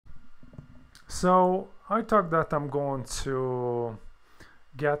So I thought that I'm going to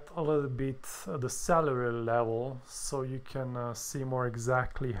get a little bit the cellular level so you can see more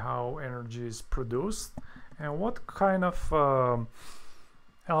exactly how energy is produced and what kind of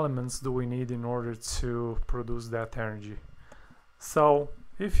elements do we need in order to produce that energy. So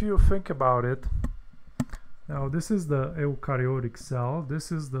if you think about it, now this is the eukaryotic cell.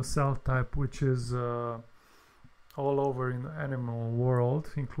 This is the cell type which is all over in the animal world,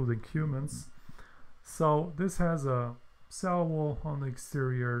 including humans. So this has a cell wall on the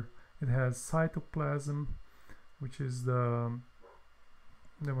exterior. It has cytoplasm, which is the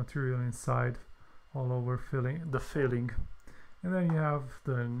material inside, all over the filling. And then you have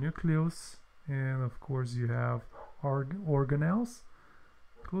the nucleus, and of course you have organelles,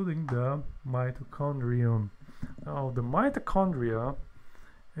 including the mitochondrium. Now the mitochondria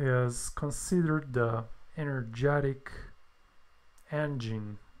is considered the energetic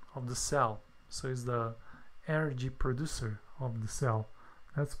engine of the cell. So it's the energy producer of the cell.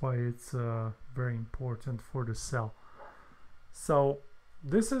 That's why it's very important for the cell. So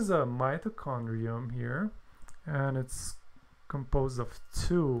this is a mitochondrium here, and it's composed of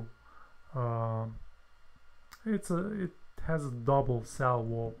two. It has a double cell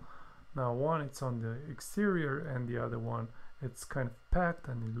wall. Now one it's on the exterior, and the other one it's kind of packed,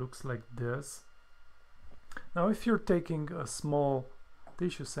 and it looks like this. Now if you're taking a small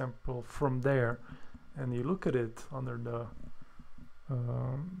tissue sample from there and you look at it under the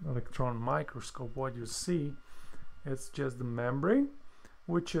electron microscope, what you see, it's just the membrane,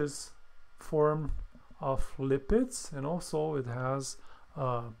 which is formed of lipids, and also it has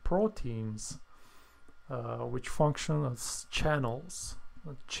proteins which function as channels.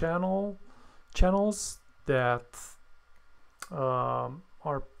 Channels that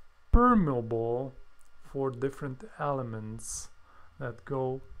are permeable for different elements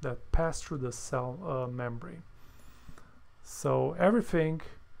that pass through the cell membrane. So everything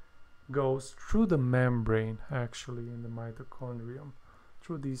goes through the membrane, actually, in the mitochondrium,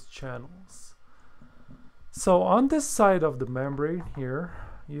 through these channels. So on this side of the membrane here,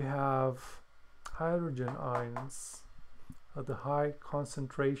 you have hydrogen ions at the high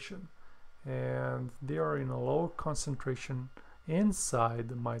concentration, and they are in a lower concentration inside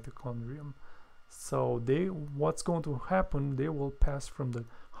the mitochondrium. So what's going to happen, they will pass from the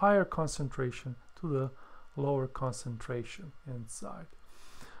higher concentration to the lower concentration inside.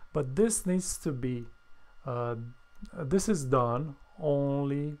 But this needs to be, this is done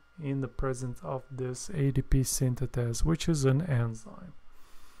only in the presence of this ADP synthetase, which is an enzyme.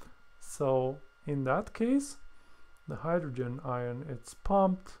 So in that case, the hydrogen ion, it's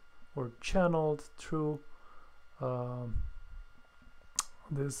pumped or channeled through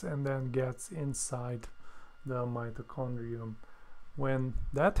this and then gets inside the mitochondrium. When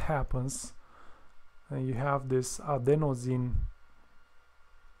that happens, you have this adenosine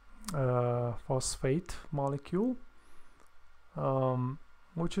phosphate molecule,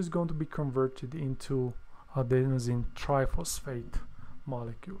 which is going to be converted into adenosine triphosphate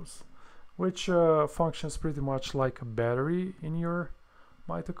molecules, which functions pretty much like a battery in your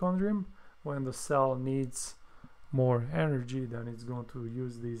mitochondrium. When the cell needs more energy, then it's going to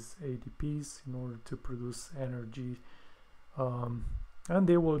use these ATPs in order to produce energy, and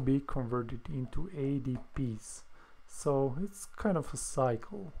they will be converted into ADPs. So it's kind of a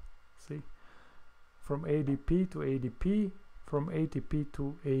cycle, see, from ADP to ADP, from ATP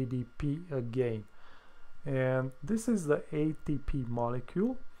to ADP again. And this is the ATP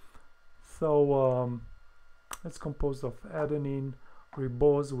molecule. So it's composed of adenine,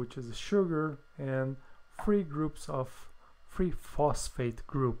 ribose, which is a sugar, and three phosphate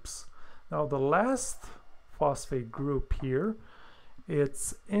groups. Now the last phosphate group here,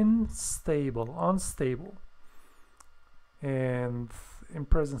 it's unstable, and in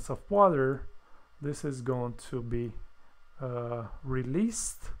presence of water, this is going to be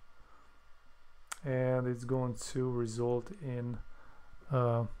released, and it's going to result in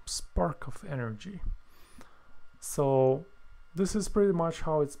a spark of energy. So this is pretty much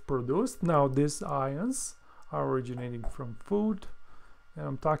how it's produced. Now these ions are originating from food, and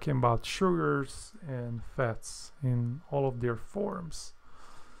I'm talking about sugars and fats in all of their forms.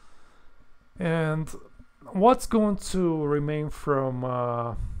 And what's going to remain from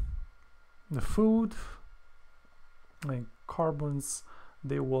the food, like carbons,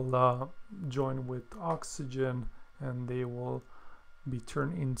 they will join with oxygen, and they will be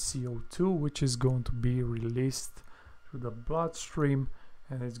turned in CO2, which is going to be released through the bloodstream,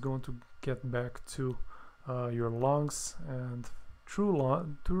 and it's going to get back to your lungs, and through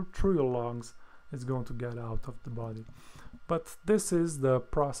your lungs it's going to get out of the body. But this is the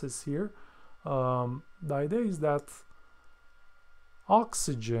process here. The idea is that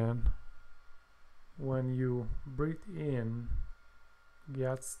oxygen, when you breathe in,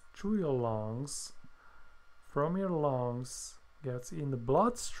 gets through your lungs, from your lungs gets in the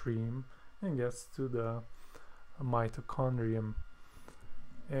bloodstream and gets to the mitochondrium,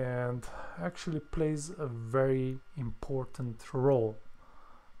 and actually plays a very important role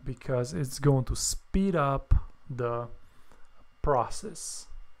because it's going to speed up the process,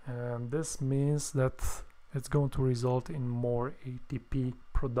 and this means that it's going to result in more ATP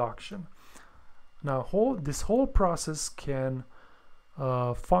production. Now this whole process can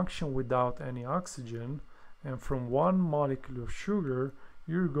function without any oxygen, and from one molecule of sugar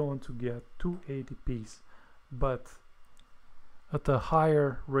you're going to get 2 ATPs, but at a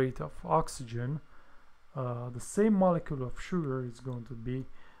higher rate of oxygen, the same molecule of sugar is going to be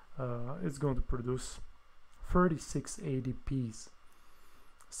it's going to produce 36 ATPs.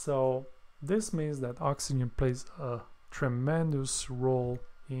 So this means that oxygen plays a tremendous role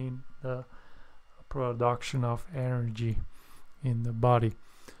in the production of energy in the body.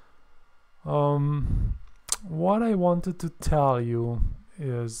 What I wanted to tell you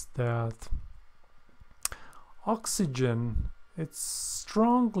is that oxygen, it's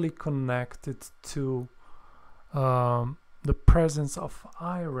strongly connected to the presence of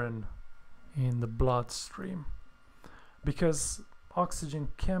iron in the bloodstream, because oxygen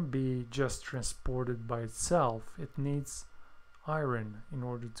can't be just transported by itself. It needs iron in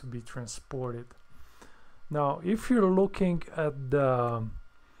order to be transported. Now if you're looking at the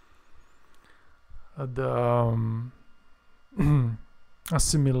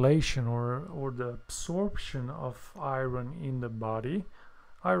assimilation or the absorption of iron in the body,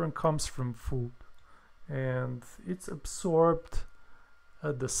 iron comes from food and it's absorbed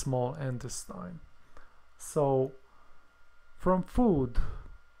at the small intestine. So from food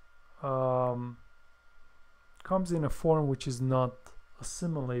comes in a form which is not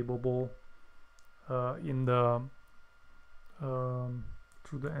assimilatable in the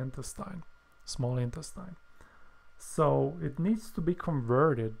through the intestine, small intestine. So it needs to be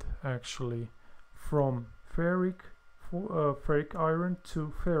converted actually from ferric iron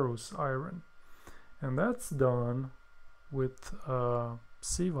to ferrous iron, and that's done with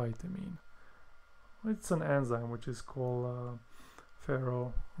C vitamin. It's an enzyme which is called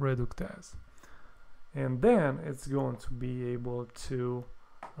ferroreductase, and then it's going to be able to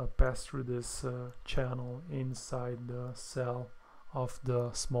pass through this channel inside the cell of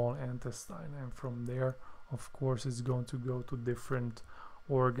the small intestine, and from there of course it's going to go to different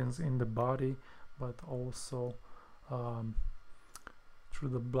organs in the body, but also through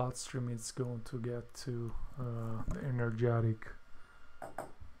the bloodstream it's going to get to the energetic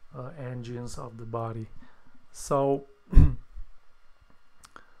engines of the body. So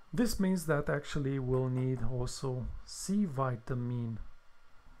this means that actually we'll need also C vitamin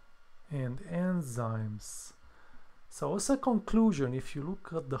and enzymes. So as a conclusion, if you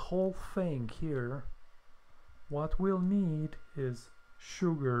look at the whole thing here, what we'll need is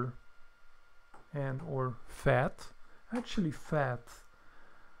sugar and or fat. Actually fat,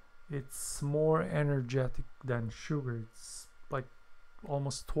 it's more energetic than sugar. It's like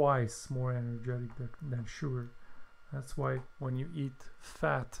almost twice more energetic than sugar. That's why when you eat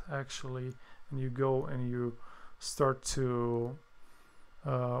fat actually, and you go and you start to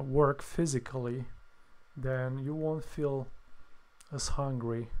work physically, then you won't feel as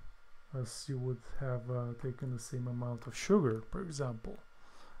hungry as you would have taken the same amount of sugar, for example.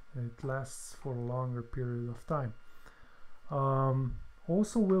 It lasts for a longer period of time.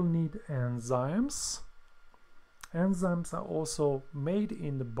 Also we'll need enzymes. Enzymes are also made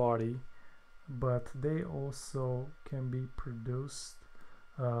in the body, but they also can be produced,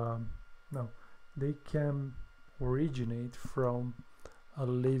 no, they can originate from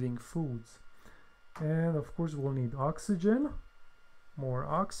living foods. And of course we'll need oxygen, more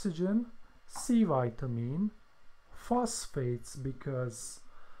oxygen, C vitamin, phosphates, because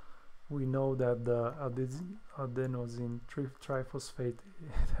we know that the adenosine triphosphate,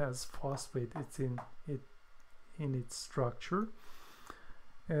 it has phosphate, it's in its structure.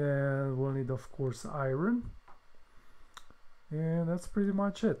 And we'll need of course iron, and that's pretty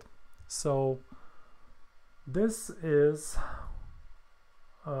much it. So this is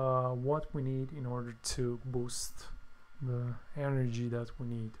what we need in order to boost the energy that we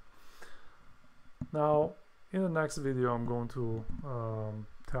need. Now in the next video I'm going to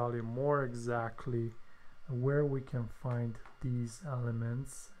tell you more exactly where we can find these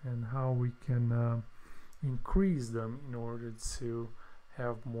elements and how we can increase them in order to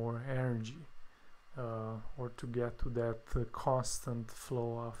have more energy or to get to that constant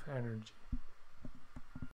flow of energy.